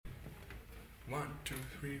One, two,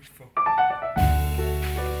 three, four.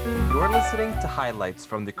 You're listening to highlights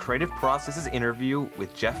from the Creative Processes interview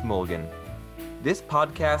with Geoff Mulgan. This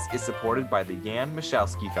podcast is supported by the Jan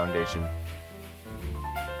Michalski Foundation.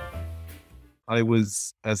 I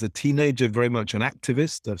was, as a teenager, very much an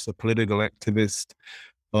activist. As a political activist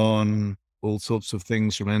on all sorts of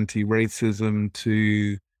things from anti-racism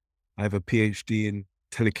to, I have a PhD in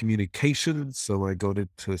telecommunications. So I got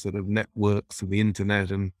into sort of networks and the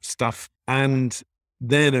internet and stuff. And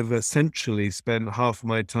then I've essentially spent half of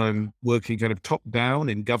my time working kind of top down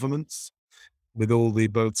in governments with all the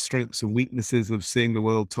both strengths and weaknesses of seeing the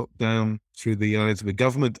world top down through the eyes of a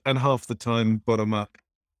government, and half the time bottom up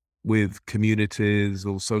with communities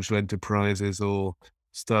or social enterprises or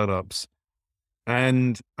startups.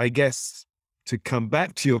 And I guess to come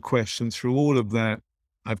back to your question, through all of that,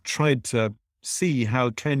 I've tried to see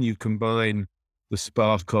how can you combine the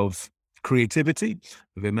spark of creativity,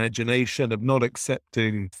 of imagination, of not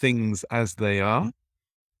accepting things as they are,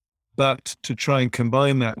 but to try and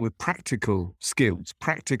combine that with practical skills,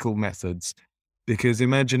 practical methods, because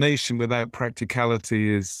imagination without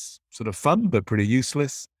practicality is sort of fun, but pretty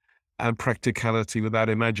useless. And practicality without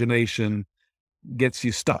imagination gets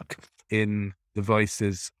you stuck in the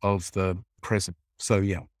vices of the present. So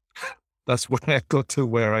yeah, that's where I got to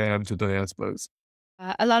where I am today, I suppose.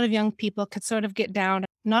 A lot of young people could sort of get down,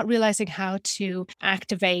 not realizing how to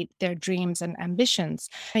activate their dreams and ambitions.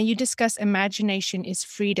 And you discuss imagination is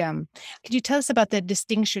freedom. Could you tell us about the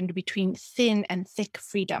distinction between thin and thick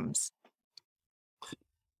freedoms?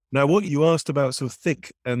 Now, what you asked about sort of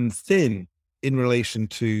thick and thin in relation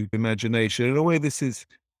to imagination, in a way, this is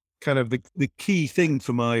kind of the key thing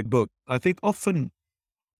for my book. I think often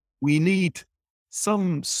we need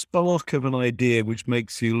some spark of an idea which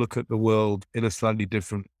makes you look at the world in a slightly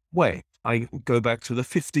different way. I go back to the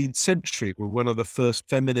 15th century, where one of the first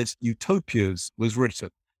feminist utopias was written.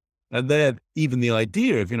 And there, even the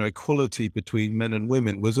idea of, equality between men and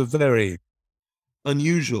women was a very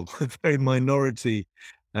unusual, a very minority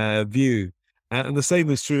view. And the same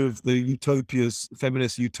is true of the utopias,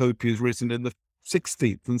 feminist utopias written in the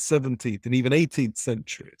 16th and 17th and even 18th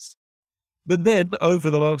centuries. But then over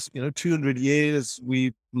the last, 200 years,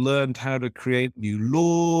 we've learned how to create new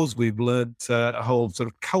laws. We've learned a whole sort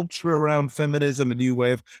of culture around feminism, a new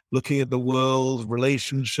way of looking at the world,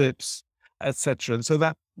 relationships, etc. And so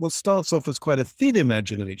that what starts off as quite a thin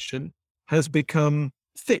imagination has become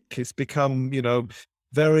thick. It's become,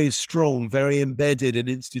 very strong, very embedded in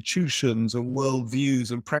institutions and worldviews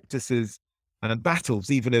and practices and battles,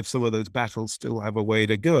 even if some of those battles still have a way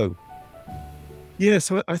to go. Yeah,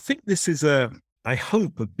 so I think this is I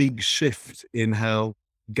hope, a big shift in how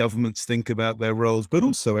governments think about their roles, but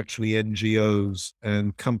also actually NGOs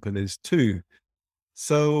and companies too.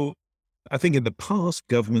 So I think in the past,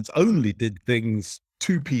 governments only did things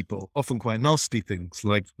to people, often quite nasty things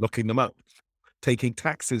like locking them up, taking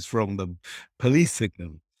taxes from them, policing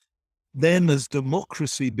them. Then as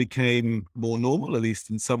democracy became more normal, at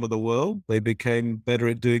least in some of the world, they became better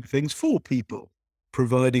at doing things for people,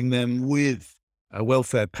 providing them with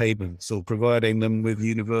welfare payments or providing them with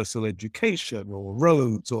universal education or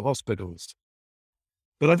roads or hospitals.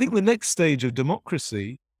 But I think the next stage of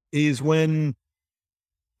democracy is when,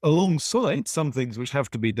 alongside some things which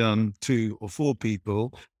have to be done to or for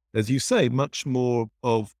people, as you say, much more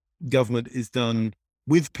of government is done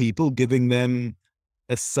with people, giving them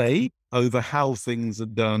a say over how things are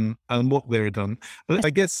done and what they're done. But I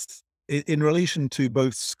guess in relation to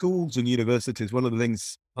both schools and universities, one of the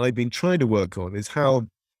things I've been trying to work on is how,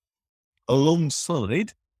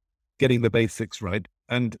 alongside getting the basics right,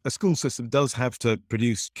 and a school system does have to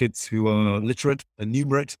produce kids who are literate and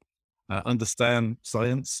numerate, understand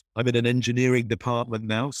science. I'm in an engineering department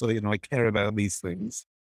now, so I care about these things.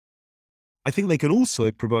 I think they can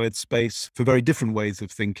also provide space for very different ways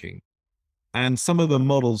of thinking. And some of the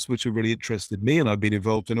models which have really interested me and I've been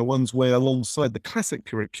involved in are ones where, alongside the classic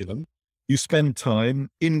curriculum, you spend time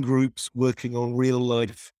in groups working on real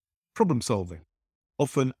life problem solving,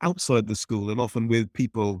 often outside the school and often with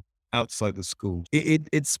people outside the school.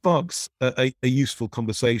 It sparks a useful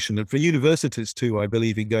conversation. And for universities too, I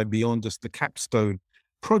believe in going beyond just the capstone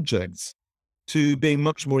projects to being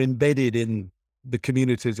much more embedded in the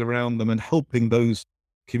communities around them and helping those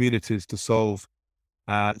communities to solve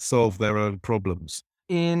their own problems.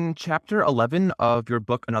 In chapter 11 of your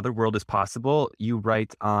book, Another World is Possible, you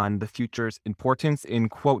write on the future's importance in,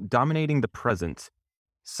 quote, dominating the present.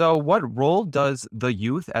 So what role does the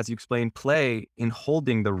youth, as you explained, play in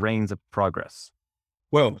holding the reins of progress?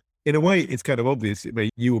 Well, in a way, it's kind of obvious.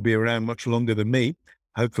 You will be around much longer than me,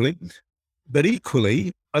 hopefully. But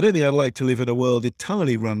equally, I don't think I'd like to live in a world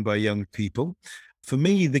entirely run by young people. For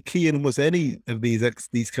me, the key in almost any of these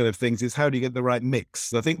kind of things is how do you get the right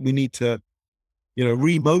mix? I think we need to,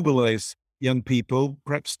 remobilize young people,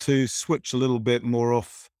 perhaps to switch a little bit more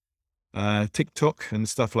off TikTok and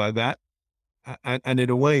stuff like that, and in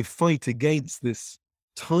a way fight against this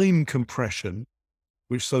time compression,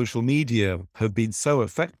 which social media have been so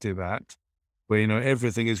effective at, where,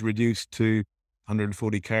 everything is reduced to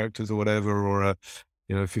 140 characters or whatever, or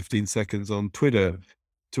 15 seconds on Twitter,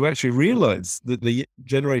 to actually realize that the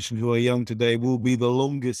generation who are young today will be the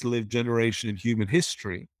longest lived generation in human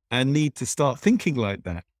history and need to start thinking like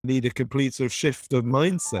that, need a complete sort of shift of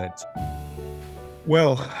mindset.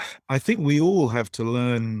 Well, I think we all have to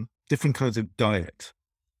learn different kinds of diet.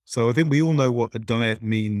 So I think we all know what a diet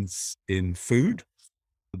means in food,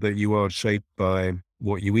 that you are shaped by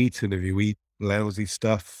what you eat. And if you eat lousy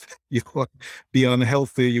stuff, you will be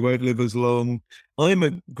unhealthy, you won't live as long. I'm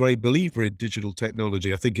a great believer in digital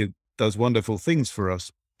technology. I think it does wonderful things for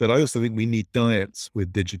us, but I also think we need diets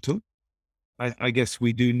with digital. I guess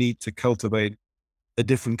we do need to cultivate a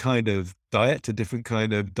different kind of diet, a different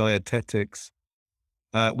kind of dietetics,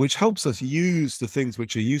 which helps us use the things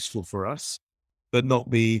which are useful for us, but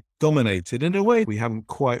not be dominated. In a way, we haven't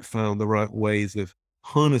quite found the right ways of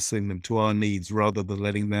harnessing them to our needs rather than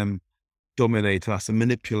letting them dominate us and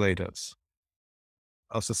manipulate us.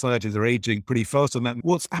 Our societies are aging pretty fast on that.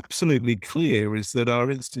 What's absolutely clear is that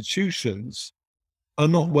our institutions are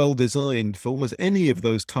not well designed for almost any of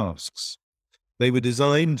those tasks. They were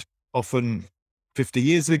designed often 50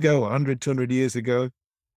 years ago, 100, 200 years ago.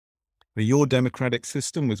 Your democratic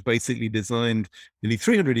system was basically designed nearly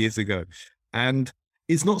 300 years ago. And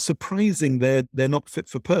it's not surprising they're not fit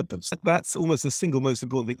for purpose. That's almost the single most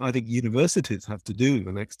important thing I think universities have to do in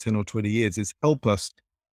the next 10 or 20 years, is help us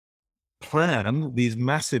plan these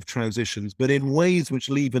massive transitions, but in ways which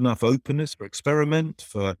leave enough openness for experiment,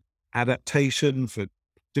 for adaptation, for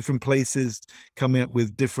different places coming up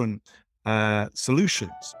with different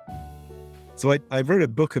solutions. So I wrote a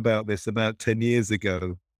book about this about 10 years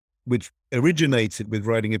ago, which originated with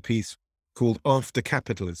writing a piece called After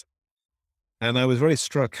Capitalism. And I was very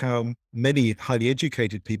struck how many highly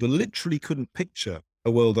educated people literally couldn't picture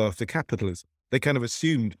a world after capitalism. They kind of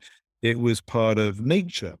assumed it was part of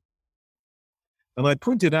nature. And I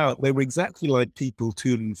pointed out they were exactly like people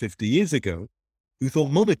 250 years ago who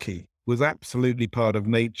thought monarchy was absolutely part of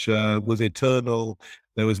nature, was eternal.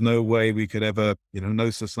 There was no way we could ever, no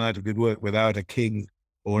society could work without a king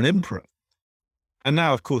or an emperor. And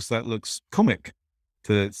now, of course, that looks comic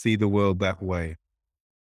to see the world that way.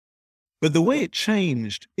 But the way it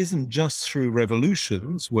changed isn't just through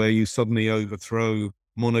revolutions where you suddenly overthrow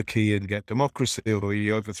monarchy and get democracy, or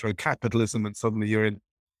you overthrow capitalism and suddenly you're in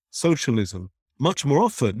socialism. Much more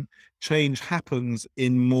often, change happens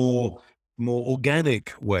in more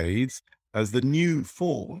organic ways as the new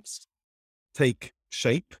forms take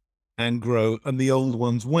shape and grow and the old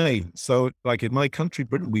ones wane. So like in my country,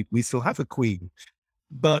 Britain, we still have a queen.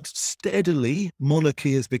 But steadily,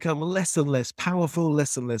 monarchy has become less and less powerful,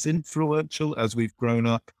 less and less influential as we've grown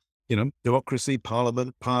up. Democracy,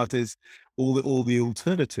 parliament, parties, all the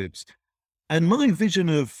alternatives. And my vision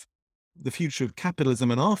of the future of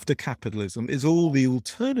capitalism and after capitalism is all the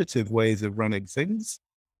alternative ways of running things,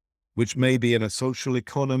 which may be in a social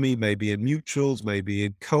economy, maybe in mutuals, maybe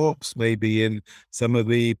in co-ops, maybe in some of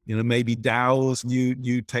the, maybe DAOs,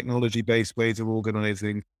 new technology-based ways of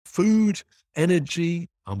organizing food, energy,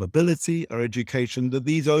 our mobility, our education, that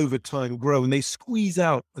these over time grow and they squeeze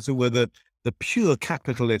out, as it were, the pure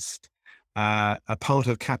capitalist, a part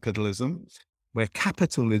of capitalism, where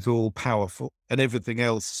capital is all powerful and everything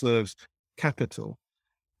else serves capital,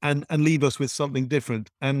 and leave us with something different.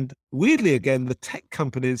 And weirdly, again, the tech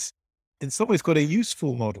companies in some ways got a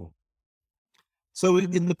useful model. So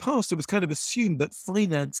in the past, it was kind of assumed that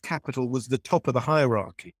finance capital was the top of the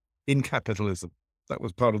hierarchy in capitalism. That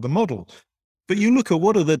was part of the model. But you look at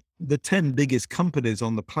what are the 10 biggest companies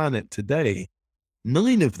on the planet today,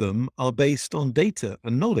 9 of them are based on data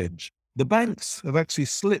and knowledge. The banks have actually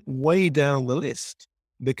slipped way down the list,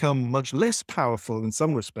 become much less powerful in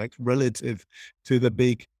some respects relative to the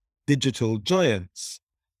big digital giants.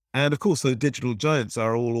 And of course, the digital giants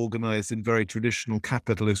are all organized in very traditional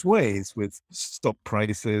capitalist ways with stock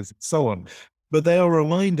prices and so on. But they are a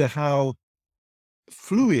reminder how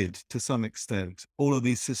fluid, to some extent, all of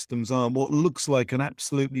these systems are. What looks like an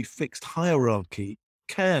absolutely fixed hierarchy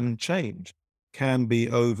can change, can be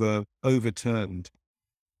overturned.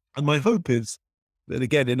 And my hope is that,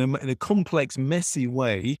 again, in a complex, messy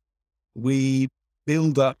way, we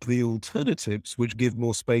build up the alternatives which give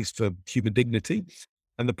more space for human dignity,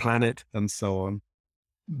 and the planet and so on.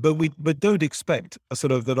 But don't expect a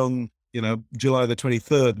sort of that on, July the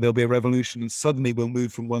 23rd, there'll be a revolution and suddenly we'll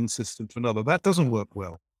move from one system to another. That doesn't work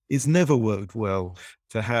well. It's never worked well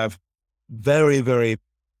to have very, very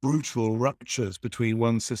brutal ruptures between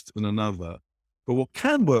one system and another. But what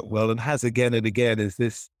can work well and has again and again is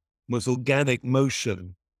this most organic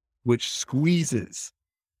motion, which squeezes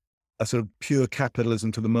a sort of pure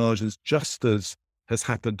capitalism to the margins, just as has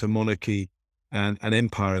happened to monarchy and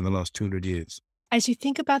empire in the last 200 years. As you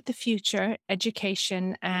think about the future,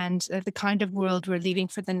 education, and the kind of world we're leaving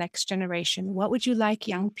for the next generation, what would you like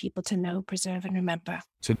young people to know, preserve, and remember?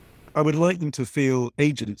 So I would like them to feel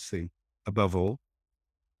agency above all,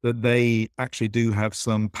 that they actually do have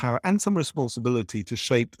some power and some responsibility to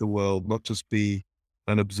shape the world, not just be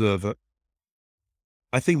an observer.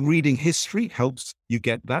 I think reading history helps you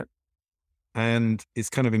get that. And it's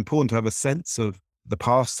kind of important to have a sense of the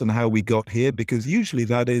past and how we got here, because usually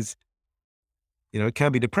that is, it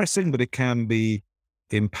can be depressing, but it can be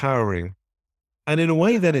empowering. And in a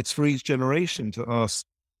way, then it's for each generation to ask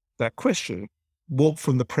that question: what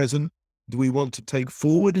from the present do we want to take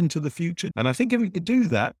forward into the future? And I think if we could do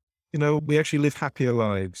that, we actually live happier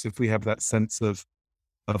lives if we have that sense of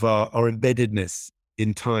our embeddedness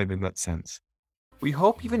in time in that sense. We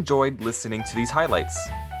hope you've enjoyed listening to these highlights.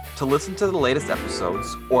 To listen to the latest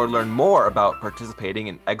episodes or learn more about participating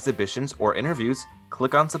in exhibitions or interviews,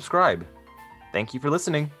 click on subscribe. Thank you for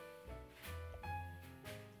listening.